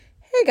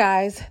Hey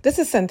guys, this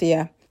is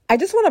Cynthia. I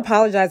just want to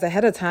apologize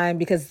ahead of time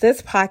because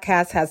this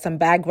podcast has some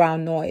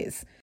background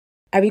noise.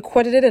 I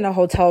recorded it in a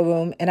hotel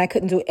room and I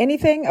couldn't do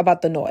anything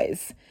about the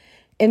noise.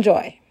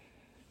 Enjoy.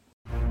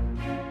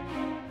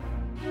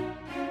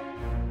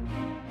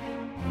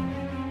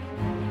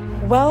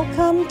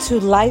 Welcome to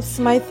Life's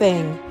My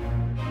Thing.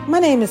 My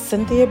name is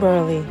Cynthia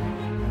Burley.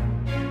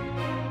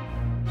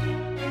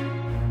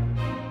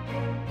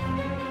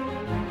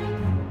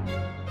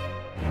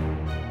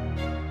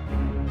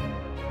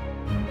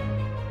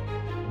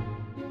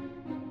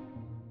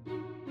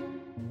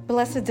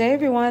 Blessed day,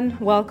 everyone.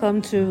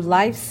 Welcome to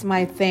Life's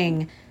My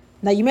Thing.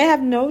 Now, you may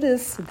have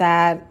noticed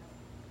that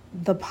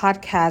the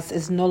podcast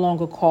is no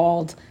longer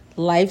called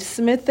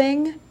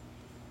Lifesmithing.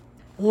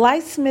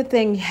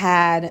 Lifesmithing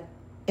had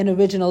an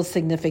original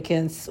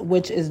significance,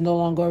 which is no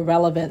longer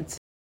relevant.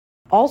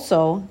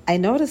 Also, I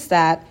noticed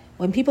that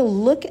when people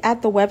look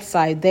at the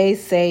website, they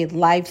say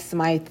Life's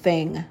My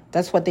Thing.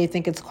 That's what they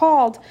think it's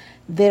called.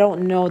 They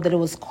don't know that it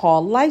was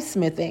called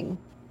Lifesmithing.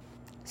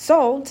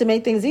 So, to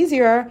make things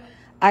easier,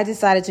 I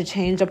decided to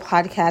change the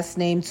podcast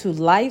name to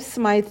Life's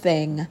My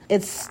Thing.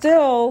 It's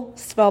still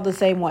spelled the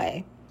same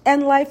way.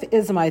 And life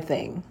is my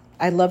thing.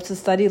 I love to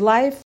study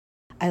life.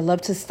 I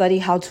love to study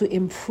how to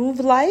improve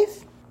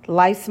life.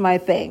 Life's my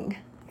thing.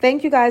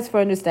 Thank you guys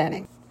for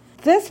understanding.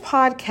 This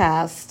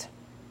podcast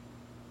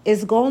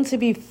is going to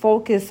be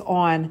focused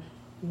on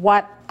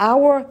what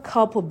our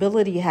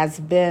culpability has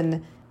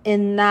been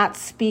in not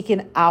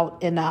speaking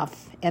out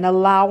enough and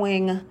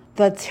allowing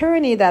the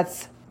tyranny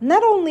that's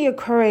not only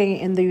occurring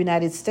in the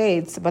United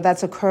States, but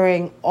that's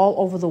occurring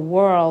all over the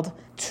world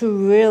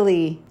to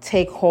really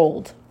take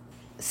hold.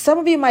 Some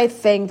of you might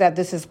think that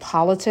this is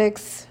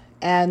politics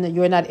and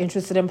you're not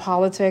interested in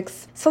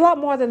politics. It's a lot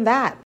more than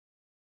that.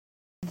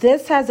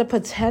 This has a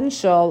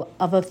potential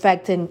of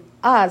affecting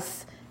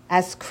us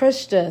as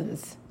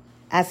Christians,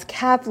 as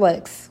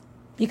Catholics,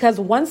 because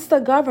once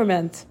the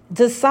government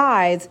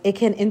decides it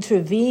can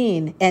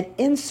intervene and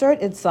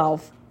insert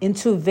itself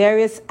into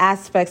various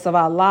aspects of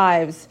our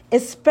lives,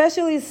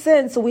 especially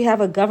since we have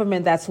a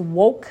government that's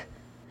woke,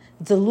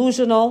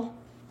 delusional,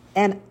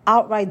 and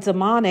outright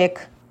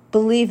demonic,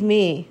 believe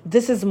me,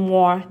 this is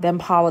more than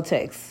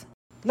politics.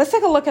 Let's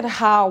take a look at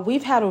how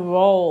we've had a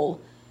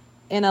role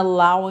in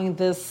allowing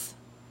this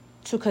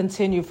to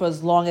continue for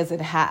as long as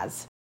it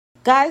has.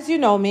 Guys, you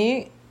know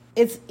me.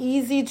 It's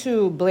easy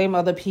to blame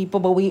other people,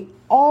 but we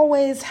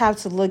always have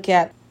to look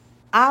at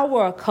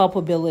our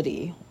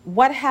culpability.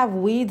 What have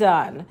we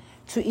done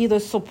to either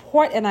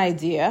support an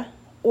idea,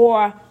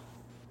 or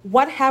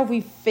what have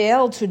we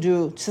failed to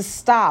do to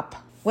stop?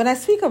 When I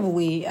speak of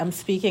we, I'm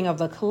speaking of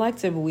the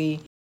collective we,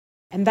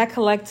 and that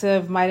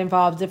collective might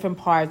involve different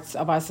parts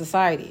of our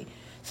society.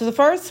 So the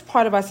first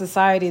part of our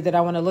society that I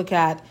want to look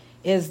at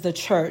is the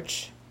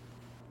church.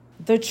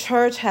 The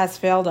church has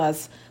failed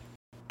us.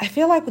 I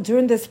feel like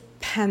during this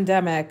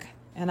pandemic,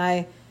 and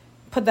I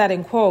put that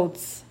in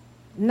quotes,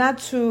 not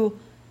to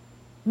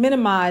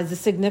minimize the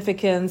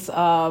significance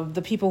of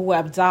the people who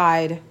have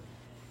died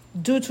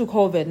due to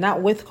COVID,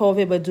 not with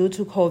COVID, but due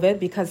to COVID,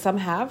 because some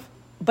have.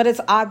 But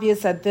it's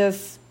obvious that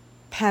this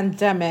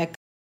pandemic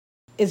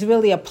is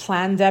really a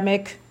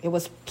plandemic. It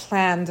was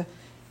planned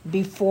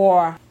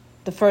before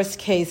the first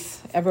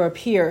case ever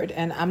appeared.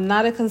 And I'm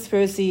not a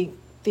conspiracy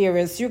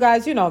theorist. You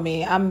guys, you know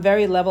me. I'm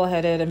very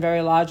level-headed and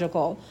very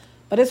logical.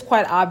 But it's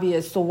quite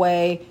obvious the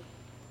way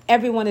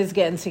everyone is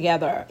getting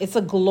together. It's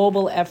a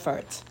global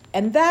effort.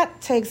 And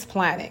that takes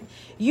planning.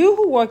 You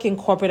who work in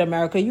corporate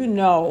America, you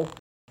know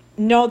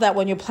that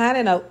when you're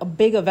planning a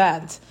big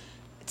event,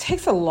 it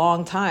takes a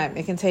long time.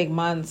 It can take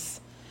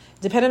months.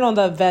 Depending on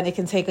the event, it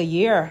can take a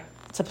year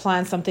to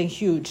plan something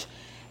huge.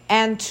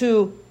 And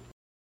for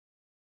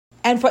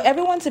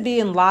everyone to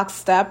be in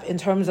lockstep in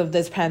terms of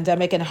this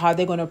pandemic and how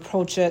they're going to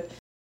approach it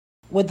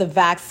with the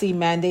vaccine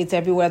mandates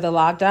everywhere, the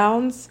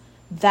lockdowns,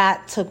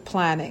 that took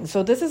planning.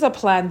 So this is a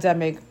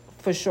plandemic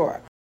for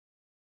sure.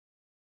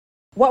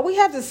 What we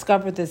have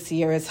discovered this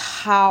year is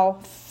how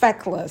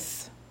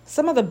feckless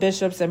some of the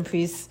bishops and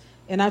priests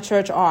in our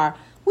church are.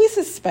 We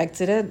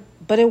suspected it,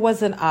 but it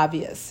wasn't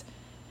obvious.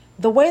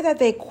 The way that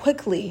they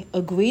quickly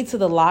agreed to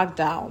the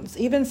lockdowns,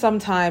 even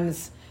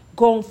sometimes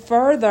going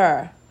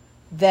further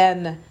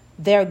than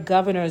their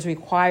governors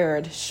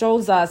required,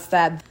 shows us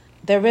that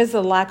there is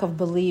a lack of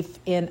belief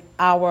in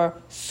our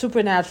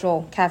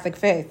supernatural Catholic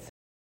faith.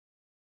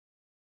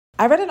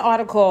 I read an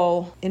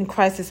article in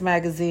Crisis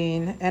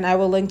Magazine, and I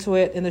will link to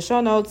it in the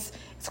show notes.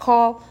 It's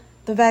called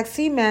 "The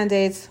Vaccine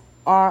Mandates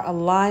Are a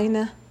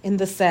Line in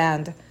the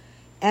Sand."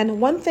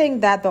 And one thing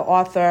that the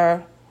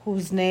author,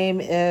 whose name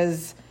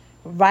is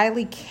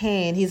Riley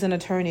Kane, he's an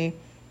attorney,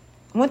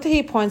 one thing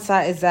he points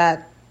out is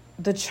that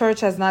the church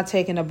has not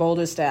taken a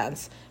bolder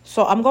stance.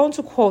 So I'm going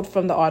to quote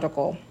from the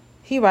article.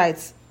 He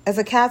writes, "As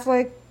a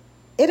Catholic,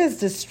 it is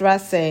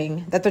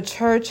distressing that the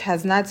church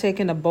has not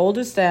taken a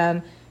bolder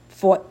stand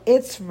for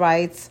its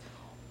rights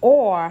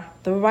or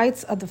the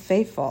rights of the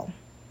faithful.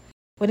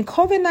 When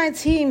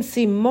COVID-19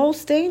 seemed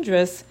most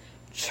dangerous,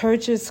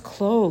 churches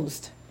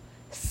closed.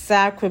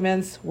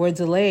 Sacraments were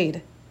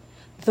delayed.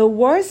 The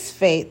worst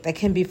fate that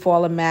can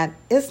befall a man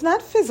is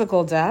not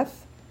physical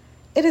death,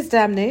 it is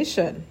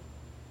damnation.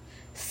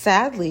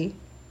 Sadly,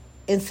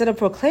 instead of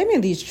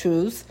proclaiming these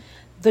truths,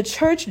 the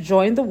church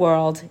joined the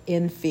world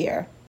in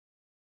fear.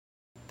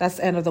 That's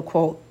the end of the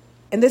quote.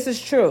 And this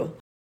is true.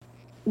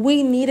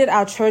 We needed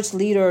our church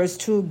leaders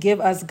to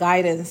give us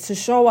guidance, to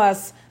show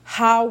us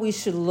how we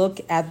should look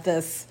at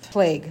this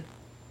plague.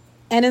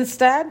 And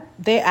instead,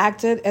 they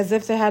acted as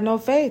if they had no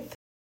faith.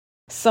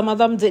 Some of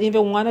them didn't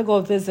even want to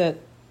go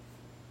visit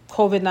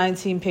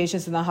COVID-19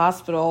 patients in the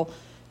hospital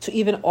to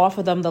even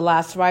offer them the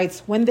last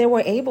rites when they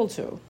were able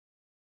to.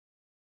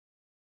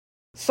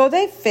 So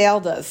they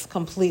failed us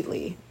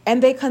completely,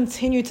 and they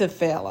continue to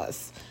fail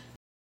us.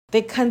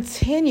 They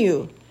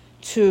continue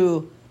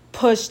to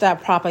push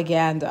that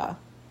propaganda.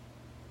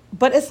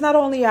 But it's not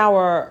only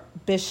our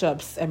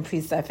bishops and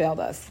priests that failed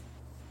us.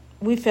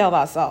 We failed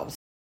ourselves.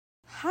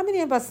 How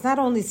many of us not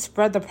only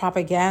spread the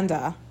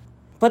propaganda,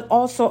 but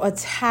also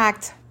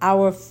attacked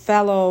our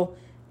fellow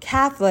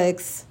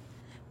Catholics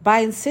by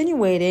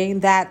insinuating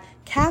that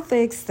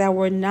Catholics that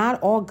were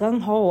not all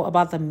gung-ho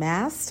about the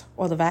mask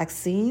or the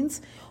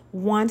vaccines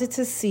wanted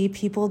to see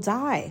people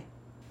die?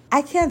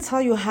 I can't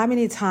tell you how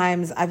many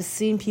times I've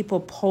seen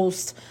people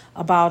post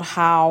about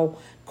how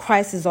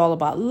Christ is all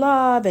about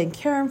love and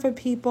caring for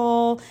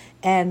people,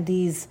 and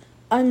these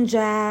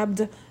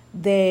unjabbed,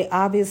 they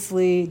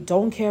obviously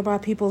don't care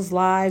about people's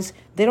lives.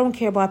 They don't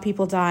care about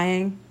people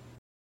dying.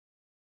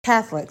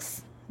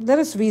 Catholics, let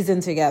us reason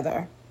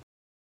together.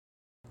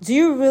 Do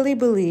you really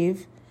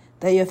believe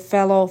that your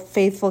fellow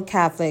faithful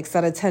Catholics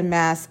that attend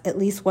Mass at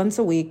least once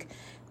a week,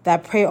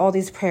 that pray all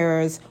these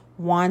prayers,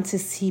 want to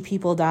see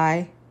people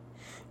die?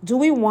 Do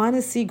we want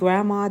to see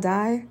grandma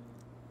die?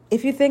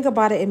 If you think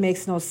about it, it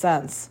makes no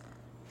sense.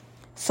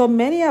 So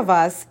many of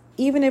us,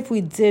 even if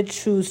we did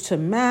choose to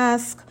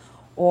mask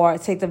or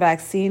take the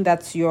vaccine,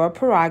 that's your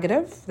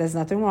prerogative. There's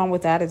nothing wrong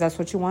with that if that's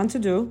what you want to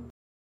do.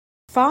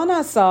 Found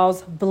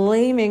ourselves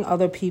blaming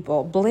other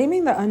people,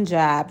 blaming the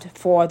unjabbed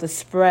for the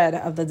spread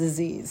of the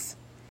disease.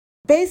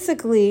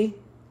 Basically,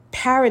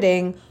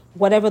 parroting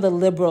whatever the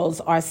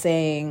liberals are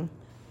saying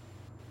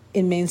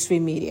in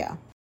mainstream media.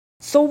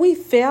 So we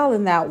fail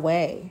in that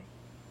way.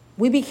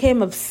 We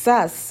became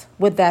obsessed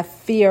with that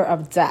fear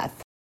of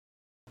death.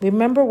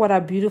 Remember what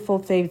our beautiful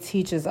faith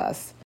teaches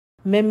us.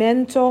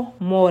 Memento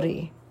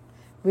mori.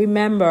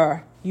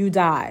 Remember, you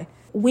die.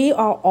 We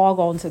are all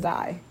going to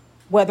die.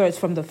 Whether it's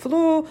from the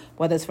flu,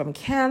 whether it's from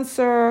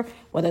cancer,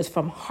 whether it's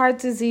from heart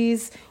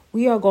disease,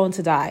 we are going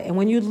to die. And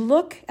when you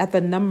look at the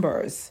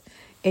numbers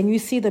and you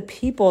see the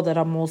people that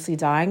are mostly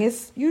dying,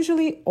 it's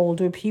usually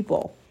older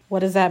people. What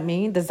does that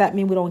mean? Does that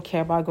mean we don't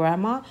care about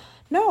grandma?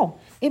 No,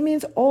 it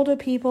means older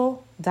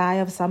people die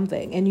of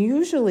something. And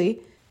usually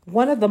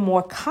one of the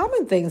more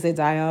common things they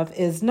die of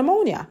is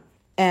pneumonia.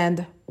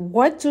 And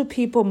what do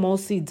people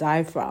mostly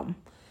die from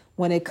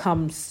when it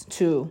comes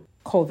to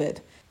COVID?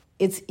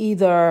 It's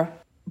either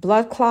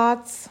blood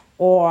clots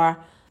or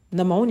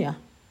pneumonia.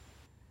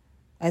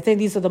 I think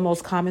these are the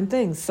most common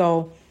things.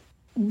 So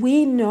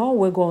we know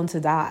we're going to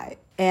die.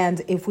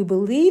 And if we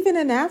believe in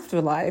an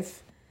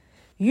afterlife,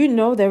 you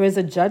know there is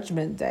a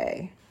judgment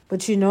day.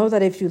 But you know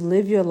that if you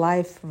live your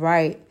life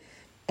right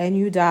and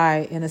you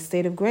die in a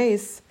state of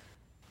grace,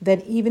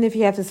 then even if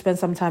you have to spend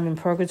some time in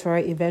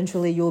purgatory,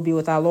 eventually you'll be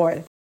with our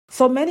Lord.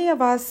 So many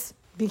of us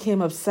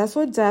became obsessed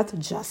with death,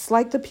 just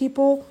like the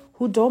people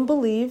who don't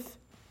believe,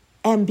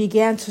 and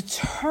began to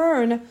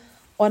turn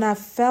on our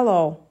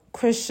fellow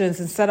Christians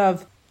instead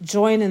of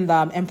joining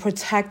them and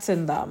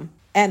protecting them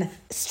and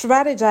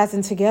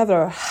strategizing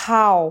together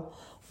how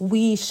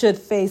we should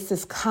face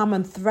this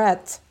common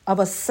threat of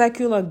a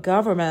secular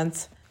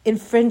government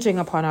infringing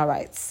upon our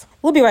rights.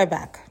 We'll be right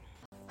back.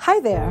 Hi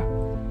there.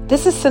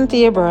 This is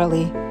Cynthia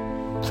Burley.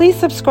 Please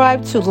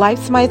subscribe to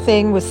Life's My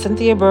Thing with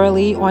Cynthia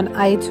Burley on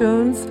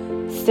iTunes,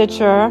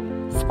 Stitcher,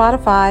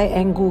 Spotify,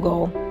 and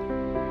Google.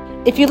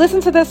 If you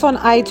listen to this on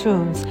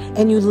iTunes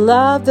and you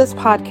love this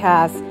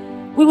podcast,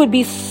 we would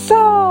be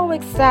so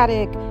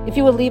ecstatic if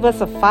you would leave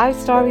us a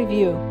 5-star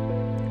review.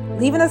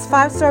 Leaving us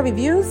 5-star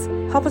reviews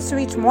help us to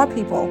reach more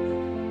people.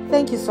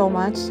 Thank you so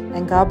much,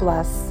 and God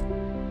bless.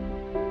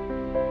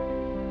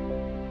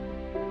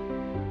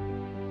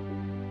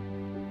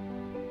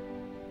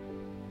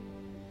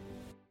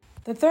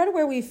 The third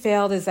way we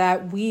failed is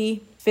that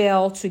we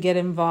failed to get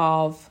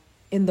involved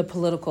in the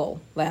political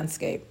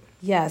landscape.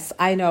 Yes,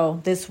 I know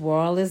this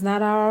world is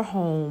not our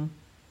home.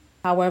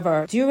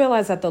 However, do you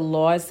realize that the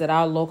laws that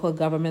our local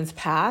governments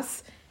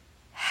pass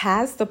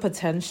has the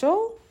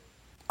potential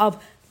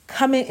of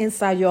coming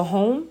inside your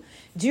home?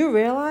 Do you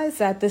realize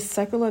that this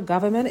secular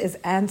government is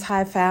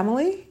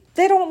anti-family?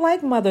 They don't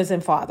like mothers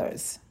and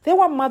fathers. They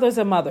want mothers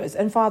and mothers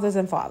and fathers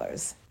and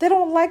fathers. They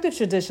don't like the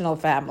traditional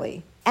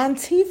family.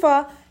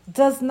 Antifa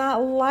does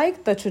not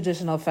like the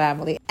traditional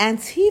family.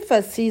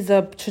 Antifa sees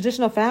the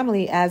traditional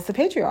family as the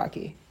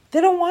patriarchy. They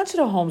don't want you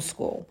to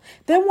homeschool.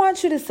 They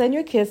want you to send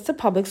your kids to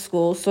public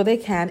schools so they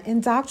can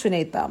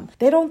indoctrinate them.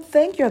 They don't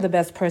think you're the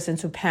best person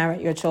to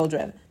parent your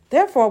children.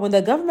 Therefore, when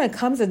the government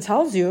comes and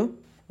tells you,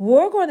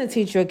 We're going to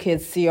teach your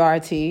kids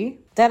CRT,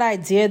 that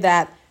idea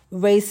that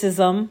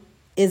racism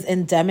is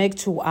endemic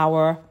to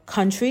our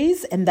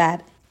countries and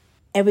that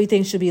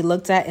everything should be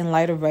looked at in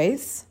light of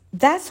race.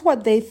 That's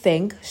what they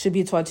think should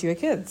be taught to your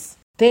kids.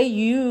 They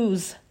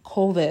use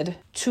COVID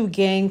to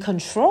gain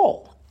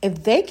control.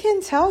 If they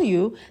can tell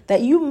you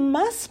that you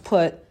must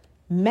put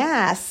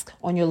masks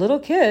on your little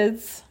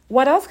kids,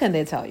 what else can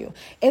they tell you?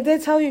 If they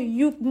tell you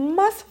you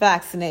must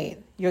vaccinate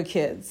your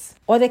kids,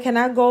 or they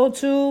cannot go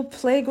to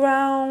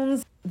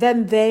playgrounds,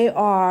 then they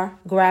are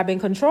grabbing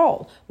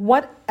control.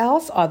 What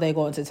else are they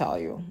going to tell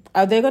you?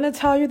 Are they going to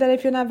tell you that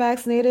if you're not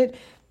vaccinated,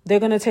 they're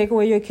going to take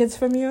away your kids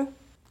from you?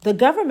 The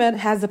government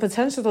has the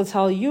potential to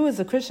tell you as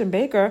a Christian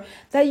baker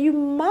that you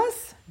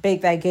must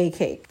bake that gay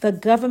cake. The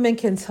government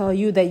can tell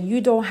you that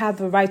you don't have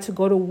the right to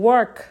go to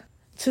work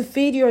to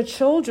feed your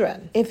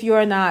children if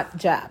you're not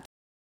jabbed.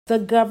 The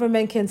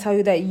government can tell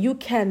you that you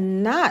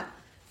cannot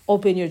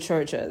open your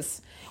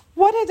churches.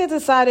 What if they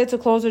decided to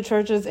close their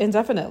churches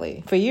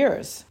indefinitely for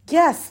years?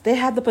 Yes, they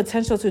have the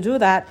potential to do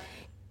that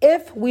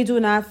if we do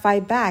not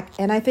fight back.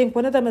 And I think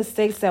one of the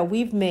mistakes that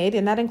we've made,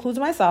 and that includes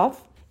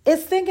myself,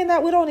 is thinking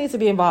that we don't need to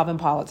be involved in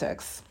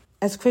politics.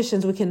 As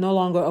Christians, we can no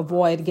longer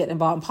avoid getting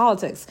involved in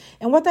politics.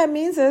 And what that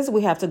means is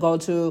we have to go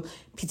to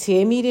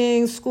PTA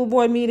meetings, school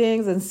board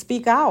meetings, and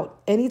speak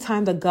out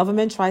anytime the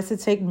government tries to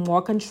take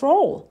more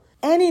control.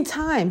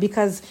 Anytime,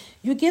 because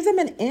you give them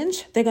an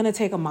inch, they're going to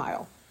take a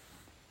mile.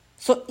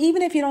 So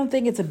even if you don't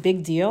think it's a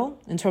big deal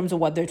in terms of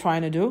what they're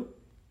trying to do,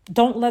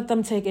 don't let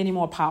them take any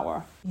more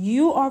power.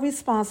 You are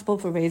responsible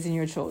for raising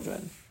your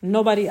children,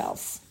 nobody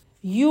else.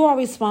 You are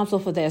responsible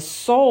for their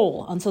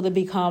soul until they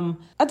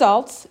become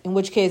adults, in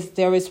which case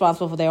they're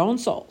responsible for their own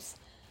souls.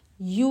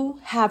 You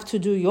have to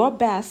do your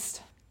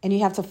best and you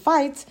have to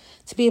fight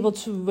to be able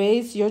to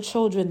raise your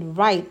children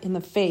right in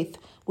the faith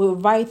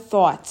with right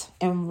thought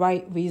and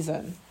right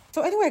reason.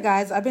 So anyway,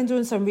 guys, I've been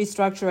doing some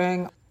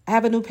restructuring. I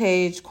have a new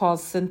page called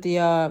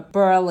Cynthia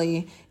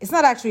Burley. It's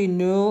not actually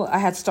new. I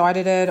had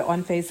started it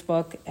on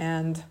Facebook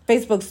and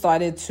Facebook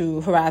started to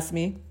harass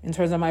me in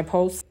terms of my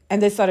posts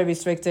and they started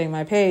restricting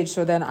my page.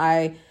 So then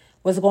I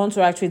was going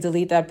to actually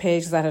delete that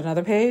page because I had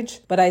another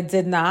page, but I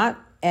did not.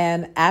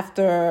 And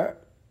after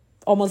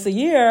almost a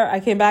year,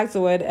 I came back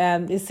to it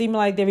and it seemed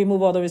like they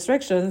removed all the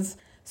restrictions.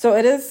 So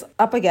it is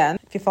up again.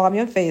 If you follow me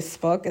on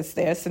Facebook, it's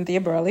there,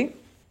 Cynthia Burley.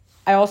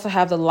 I also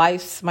have the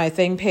Life's My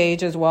Thing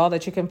page as well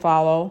that you can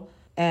follow.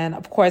 And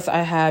of course, I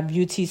have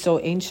Beauty So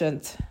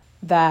Ancient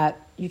that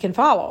you can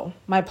follow.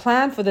 My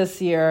plan for this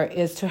year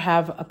is to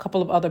have a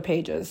couple of other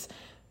pages.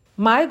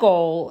 My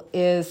goal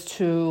is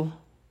to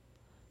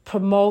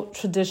promote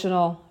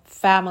traditional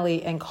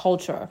family and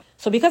culture.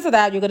 So because of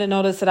that, you're going to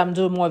notice that I'm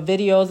doing more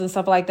videos and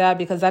stuff like that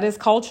because that is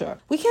culture.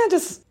 We can't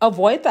just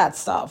avoid that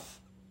stuff.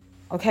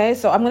 Okay,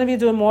 so I'm going to be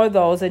doing more of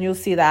those and you'll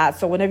see that.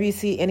 So whenever you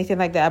see anything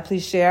like that,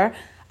 please share.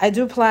 I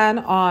do plan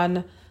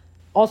on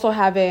also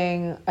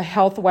having a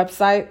health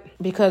website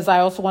because I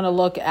also want to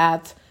look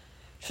at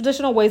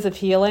traditional ways of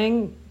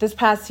healing. This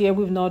past year,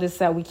 we've noticed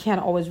that we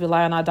can't always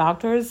rely on our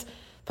doctors.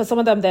 For some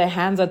of them, their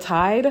hands are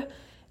tied.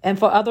 And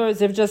for others,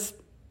 they're just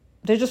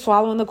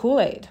swallowing the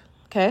Kool-Aid.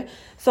 Okay,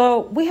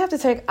 so we have to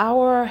take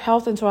our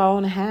health into our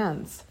own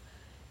hands.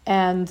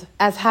 And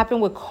as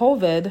happened with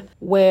COVID,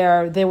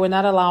 where they were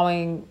not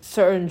allowing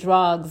certain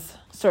drugs,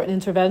 certain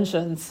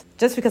interventions,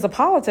 just because of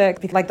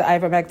politics, like the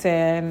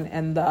ivermectin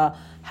and the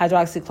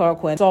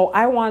hydroxychloroquine. So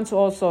I want to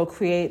also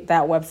create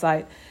that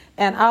website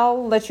and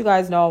I'll let you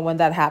guys know when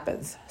that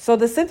happens. So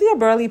the Cynthia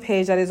Burley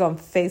page that is on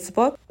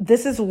Facebook,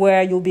 this is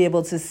where you'll be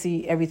able to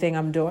see everything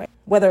I'm doing.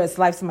 Whether it's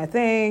Life's My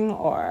Thing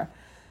or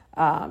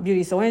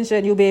Beauty So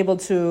Ancient, you'll be able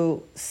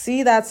to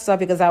see that stuff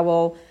because I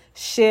will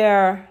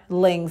share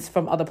links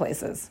from other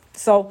places.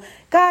 So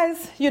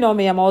guys, you know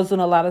me, I'm always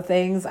doing a lot of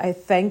things. I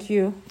thank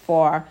you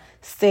for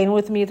staying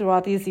with me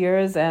throughout these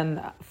years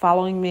and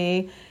following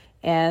me.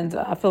 And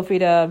feel free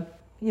to,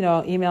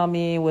 email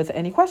me with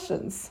any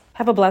questions.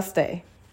 Have a blessed day.